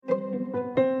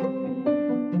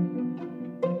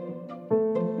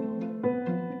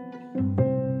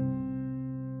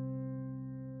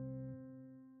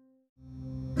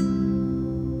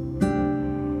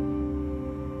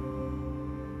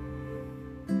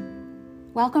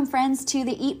Welcome, friends, to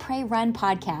the Eat, Pray, Run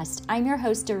podcast. I'm your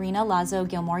host, Dorina Lazo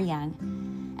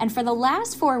Gilmore-Young. And for the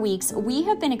last 4 weeks, we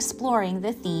have been exploring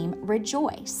the theme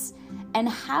Rejoice and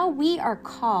how we are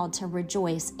called to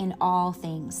rejoice in all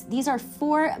things. These are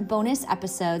 4 bonus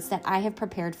episodes that I have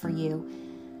prepared for you.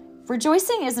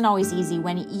 Rejoicing isn't always easy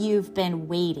when you've been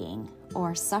waiting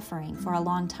or suffering for a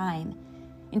long time.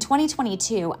 In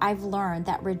 2022, I've learned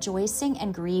that rejoicing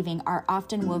and grieving are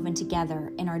often woven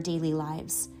together in our daily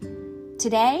lives.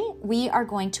 Today, we are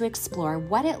going to explore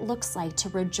what it looks like to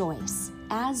rejoice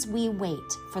as we wait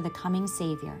for the coming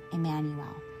Savior, Emmanuel.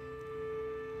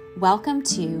 Welcome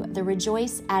to the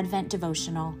Rejoice Advent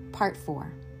Devotional, Part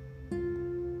 4.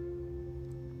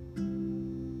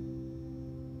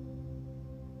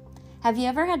 Have you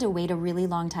ever had to wait a really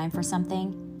long time for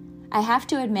something? I have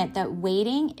to admit that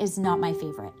waiting is not my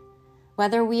favorite.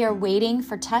 Whether we are waiting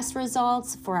for test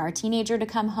results, for our teenager to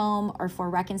come home, or for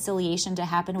reconciliation to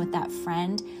happen with that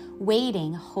friend,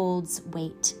 waiting holds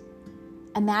weight.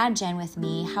 Imagine with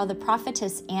me how the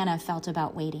prophetess Anna felt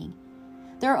about waiting.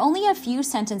 There are only a few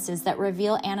sentences that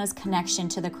reveal Anna's connection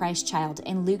to the Christ child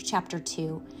in Luke chapter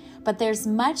 2, but there's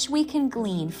much we can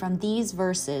glean from these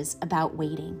verses about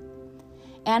waiting.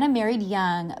 Anna married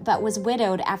young, but was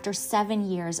widowed after 7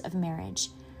 years of marriage.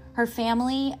 Her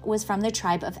family was from the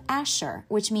tribe of Asher,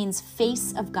 which means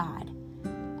face of God.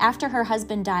 After her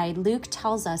husband died, Luke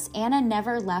tells us Anna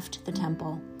never left the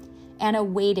temple. Anna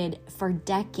waited for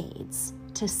decades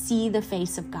to see the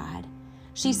face of God.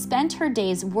 She spent her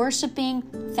days worshiping,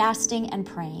 fasting, and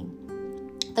praying.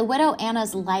 The widow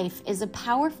Anna's life is a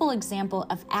powerful example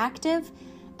of active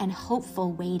and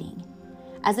hopeful waiting.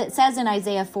 As it says in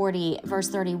Isaiah 40, verse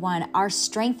 31, our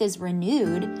strength is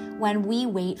renewed when we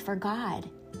wait for God.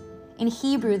 In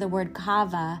Hebrew, the word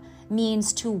kava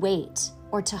means to wait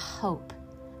or to hope.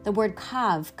 The word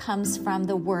kav comes from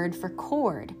the word for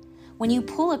cord. When you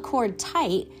pull a cord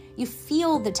tight, you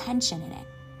feel the tension in it.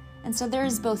 And so there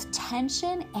is both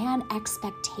tension and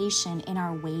expectation in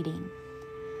our waiting.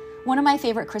 One of my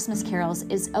favorite Christmas carols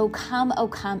is O Come,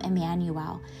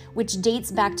 Emmanuel, which dates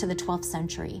back to the 12th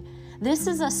century. This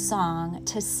is a song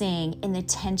to sing in the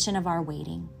tension of our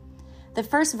waiting. The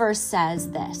first verse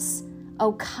says this,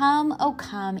 O come,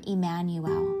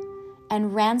 Emmanuel,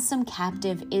 and ransom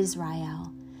captive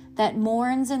Israel, that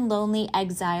mourns in lonely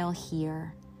exile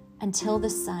here, until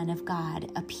the Son of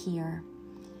God appear.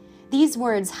 These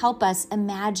words help us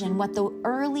imagine what the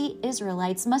early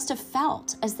Israelites must have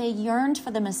felt as they yearned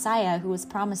for the Messiah who was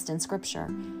promised in Scripture.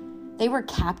 They were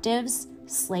captives,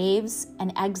 slaves,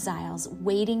 and exiles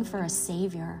waiting for a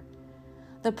Savior.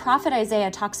 The prophet Isaiah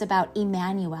talks about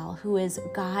Emmanuel, who is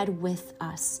God with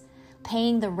us,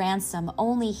 paying the ransom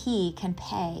only he can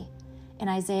pay, in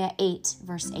Isaiah 8,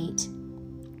 verse 8.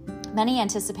 Many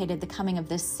anticipated the coming of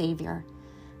this Savior.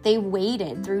 They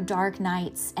waited through dark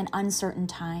nights and uncertain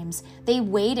times. They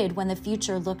waited when the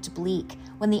future looked bleak,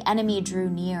 when the enemy drew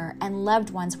near and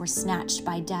loved ones were snatched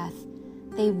by death.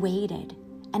 They waited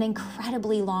an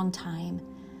incredibly long time.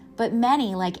 But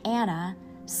many, like Anna,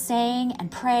 sang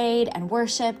and prayed and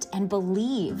worshiped and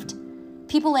believed.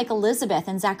 People like Elizabeth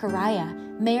and Zechariah,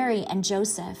 Mary and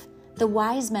Joseph, the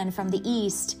wise men from the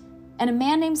east, and a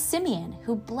man named Simeon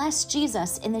who blessed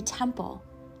Jesus in the temple.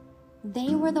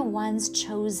 They were the ones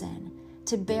chosen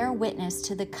to bear witness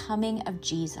to the coming of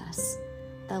Jesus,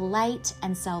 the light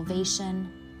and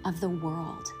salvation of the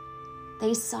world.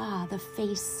 They saw the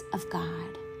face of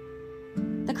God.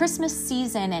 The Christmas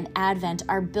season and Advent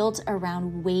are built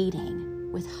around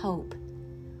waiting with hope.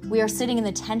 We are sitting in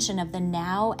the tension of the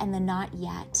now and the not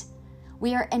yet.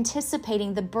 We are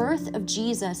anticipating the birth of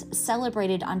Jesus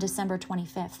celebrated on December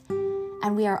 25th.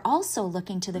 And we are also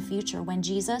looking to the future when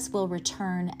Jesus will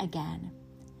return again.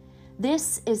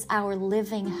 This is our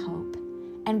living hope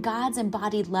and God's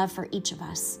embodied love for each of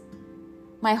us.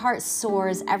 My heart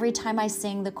soars every time I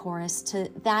sing the chorus to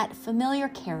that familiar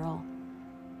carol.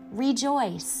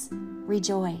 Rejoice,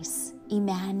 rejoice,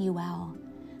 Emmanuel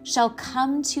shall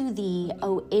come to thee,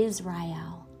 O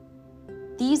Israel.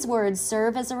 These words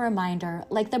serve as a reminder,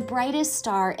 like the brightest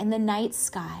star in the night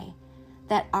sky,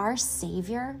 that our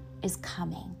Savior is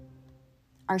coming.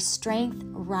 Our strength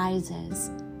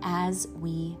rises as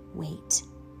we wait.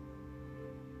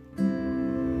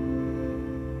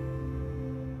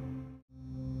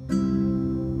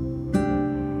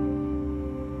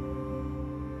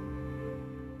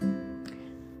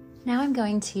 Now I'm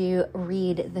going to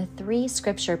read the 3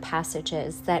 scripture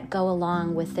passages that go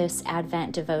along with this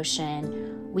Advent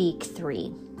devotion, week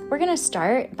 3. We're going to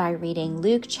start by reading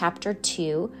Luke chapter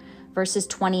 2, verses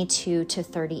 22 to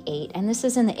 38, and this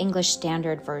is in the English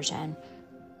Standard Version.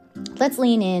 Let's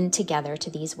lean in together to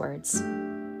these words.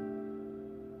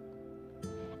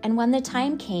 And when the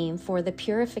time came for the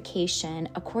purification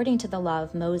according to the law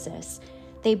of Moses,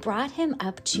 they brought him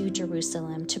up to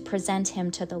Jerusalem to present him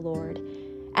to the Lord.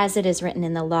 As it is written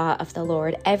in the law of the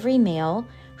Lord, every male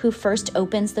who first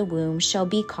opens the womb shall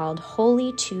be called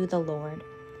holy to the Lord.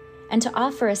 And to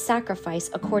offer a sacrifice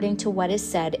according to what is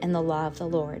said in the law of the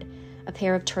Lord, a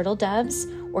pair of turtle doves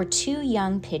or 2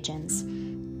 young pigeons.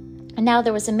 And now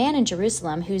there was a man in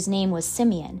Jerusalem whose name was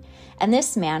Simeon, and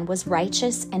this man was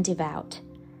righteous and devout,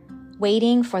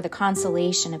 waiting for the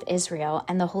consolation of Israel,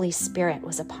 and the Holy Spirit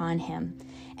was upon him.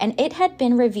 And it had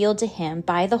been revealed to him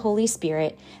by the Holy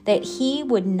Spirit that he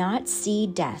would not see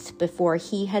death before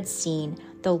he had seen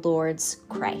the Lord's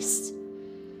Christ.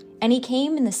 And he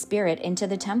came in the Spirit into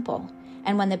the temple.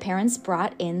 And when the parents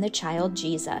brought in the child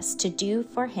Jesus to do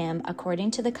for him according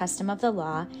to the custom of the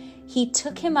law, he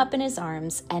took him up in his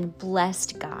arms and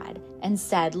blessed God and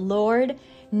said, Lord,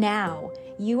 now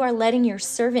you are letting your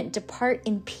servant depart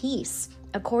in peace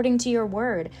according to your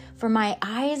word, for my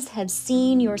eyes have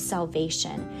seen your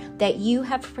salvation that you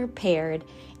have prepared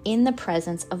in the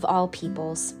presence of all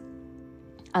peoples,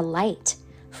 a light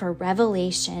for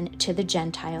revelation to the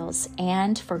Gentiles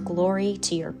and for glory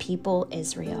to your people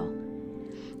Israel.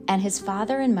 And his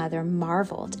father and mother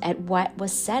marveled at what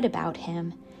was said about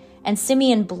him. And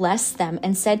Simeon blessed them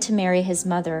and said to Mary his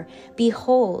mother,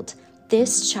 Behold,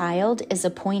 this child is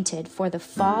appointed for the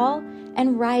fall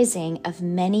and rising of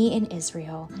many in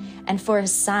Israel, and for a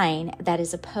sign that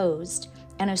is opposed,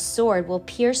 and a sword will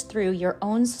pierce through your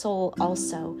own soul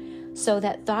also, so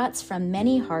that thoughts from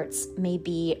many hearts may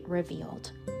be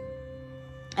revealed.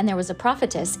 And there was a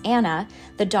prophetess, Anna,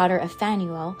 the daughter of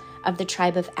Phanuel, of the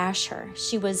tribe of Asher.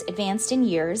 She was advanced in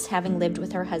years, having lived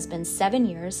with her husband 7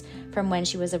 years from when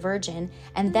she was a virgin,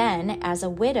 and then as a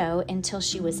widow until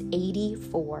she was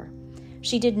 84.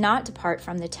 She did not depart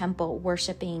from the temple,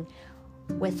 worshiping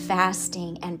with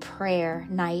fasting and prayer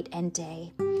night and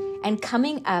day. And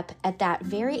coming up at that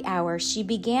very hour, she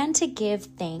began to give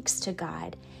thanks to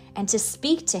God and to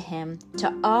speak to him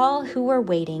to all who were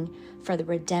waiting for the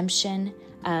redemption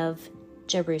of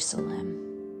Jerusalem.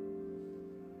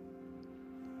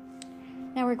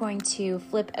 Now we're going to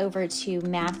flip over to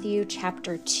Matthew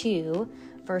chapter 2,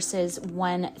 verses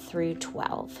 1 through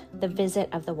 12, the visit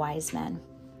of the wise men.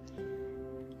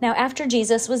 Now after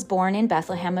Jesus was born in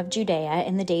Bethlehem of Judea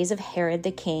in the days of Herod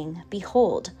the king,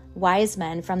 behold, wise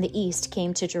men from the east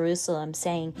came to Jerusalem,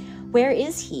 saying, Where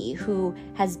is he who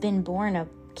has been born a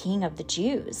King of the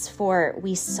Jews? For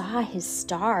we saw his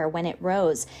star when it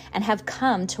rose and have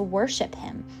come to worship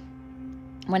him.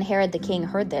 When Herod the king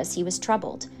heard this, he was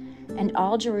troubled, and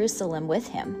all Jerusalem with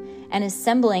him. And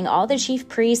assembling all the chief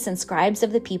priests and scribes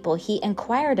of the people, he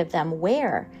inquired of them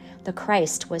where the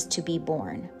Christ was to be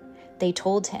born. They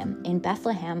told him, In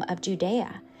Bethlehem of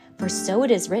Judea, for so it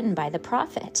is written by the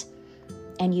prophet.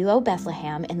 And you, O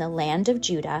Bethlehem, in the land of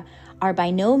Judah, are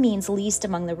by no means least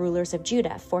among the rulers of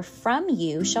Judah, for from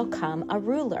you shall come a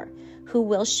ruler who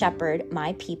will shepherd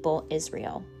my people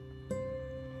Israel.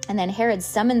 And then Herod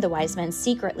summoned the wise men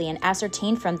secretly and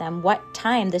ascertained from them what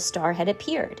time the star had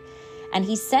appeared. And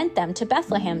he sent them to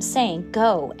Bethlehem, saying,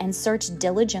 Go and search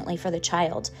diligently for the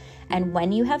child, and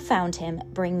when you have found him,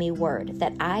 bring me word,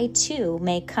 that I too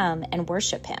may come and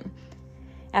worship him.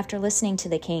 After listening to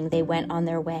the king, they went on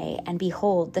their way, and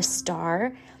behold, the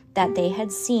star that they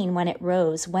had seen when it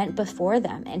rose went before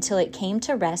them until it came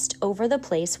to rest over the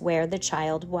place where the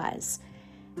child was.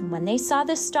 And when they saw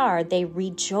the star, they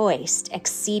rejoiced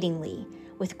exceedingly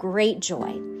with great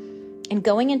joy. And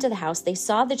going into the house, they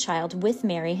saw the child with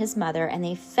Mary, his mother, and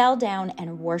they fell down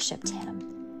and worshipped him.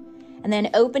 And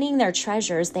then opening their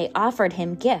treasures, they offered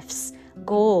him gifts,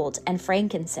 gold and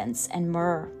frankincense and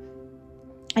myrrh.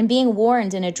 And being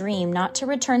warned in a dream not to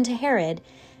return to Herod,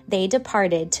 they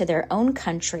departed to their own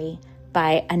country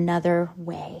by another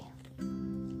way.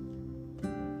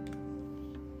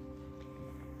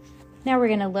 Now we're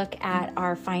going to look at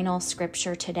our final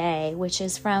scripture today, which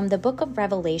is from the book of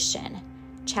Revelation,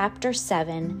 chapter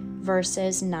 7,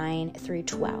 verses 9 through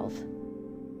 12.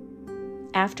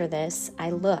 After this, I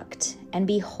looked, and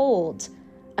behold,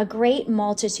 a great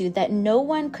multitude that no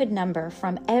one could number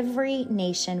from every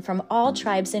nation, from all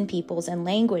tribes and peoples and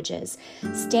languages,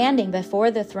 standing before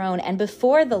the throne and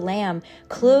before the Lamb,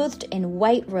 clothed in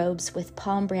white robes with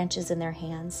palm branches in their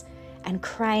hands, and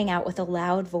crying out with a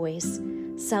loud voice,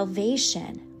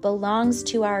 Salvation belongs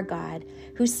to our God,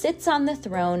 who sits on the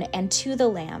throne, and to the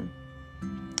Lamb.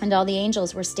 And all the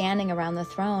angels were standing around the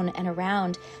throne and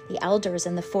around the elders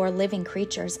and the 4 living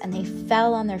creatures, and they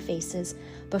fell on their faces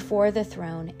before the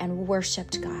throne and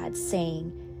worshipped God,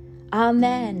 saying,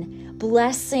 Amen.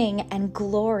 Blessing and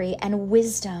glory and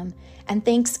wisdom and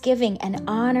thanksgiving and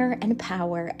honor and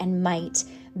power and might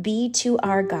be to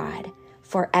our God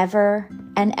forever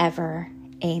and ever.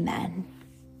 Amen.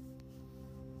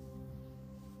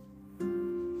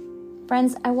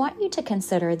 Friends, I want you to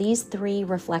consider these 3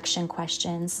 reflection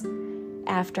questions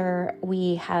after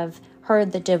we have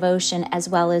heard the devotion as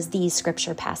well as these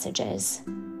scripture passages.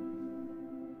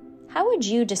 How would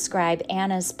you describe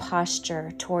Anna's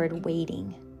posture toward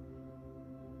waiting?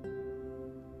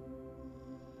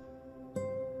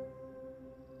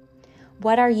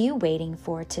 What are you waiting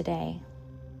for today?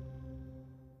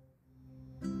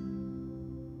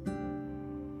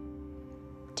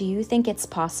 Do you think it's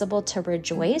possible to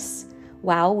rejoice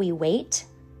while we wait?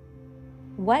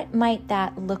 What might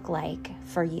that look like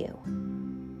for you?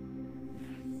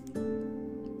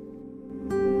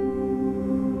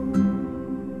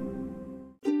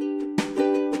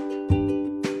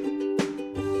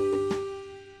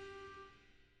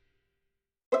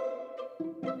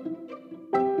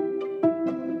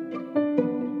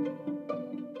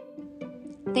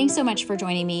 Thanks so much for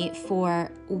joining me for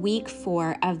week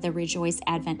 4 of the Rejoice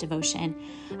Advent Devotion.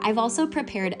 I've also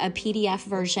prepared a PDF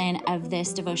version of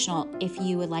this devotional if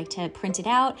you would like to print it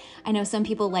out. I know some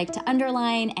people like to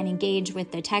underline and engage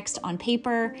with the text on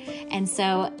paper, and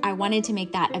so I wanted to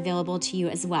make that available to you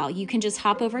as well. You can just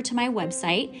hop over to my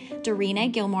website,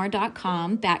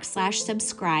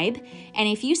 DoreenaGilmore.com/subscribe, and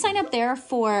if you sign up there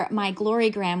for my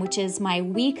Glorygram, which is my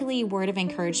weekly word of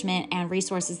encouragement and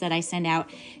resources that I send out,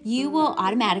 you will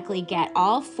automatically get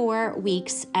all 4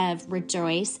 weeks of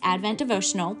Rejoice Advent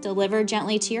Devotional delivered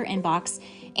gently to your inbox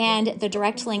and the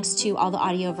direct links to all the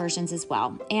audio versions as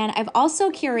well. And I've also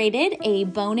curated a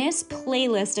bonus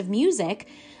playlist of music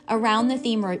around the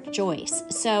theme Rejoice.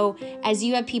 So as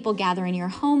you have people gather in your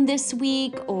home this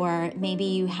week, or maybe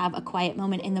you have a quiet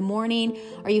moment in the morning,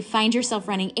 or you find yourself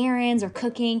running errands or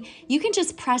cooking, you can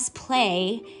just press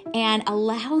play and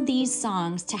allow these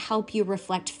songs to help you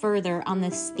reflect further on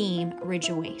this theme,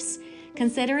 Rejoice.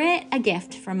 Consider it a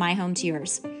gift from my home to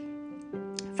yours.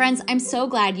 Friends, I'm so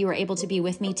glad you were able to be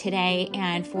with me today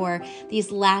and for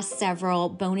these last several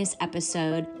bonus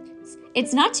episodes.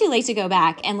 It's not too late to go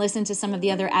back and listen to some of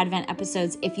the other Advent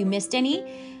episodes if you missed any.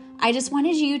 I just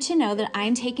wanted you to know that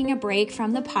I'm taking a break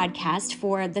from the podcast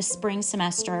for the spring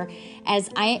semester as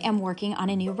I am working on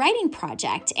a new writing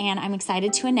project, and I'm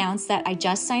excited to announce that I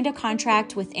just signed a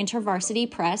contract with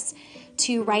InterVarsity Press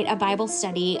to write a Bible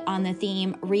study on the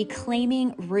theme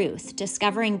Reclaiming Ruth,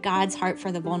 Discovering God's Heart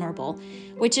for the Vulnerable,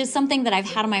 which is something that I've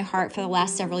had on my heart for the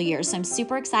last several years. So I'm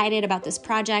super excited about this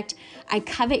project. I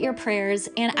covet your prayers,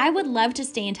 and I would love to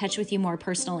stay in touch with you more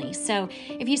personally. So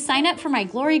if you sign up for my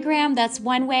Glorygram, that's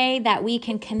one way that we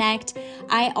can connect.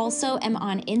 I also am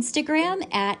on Instagram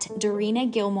at Dorina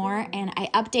Gilmore, and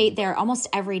I update there almost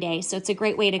every day. So it's a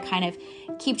great way to kind of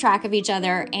keep track of each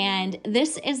other. And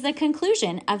this is the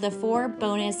conclusion of the 4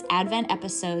 bonus Advent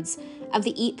episodes of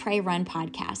the Eat, Pray, Run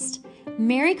podcast.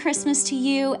 Merry Christmas to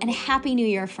you and Happy New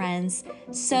Year, friends.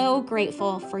 So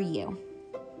grateful for you.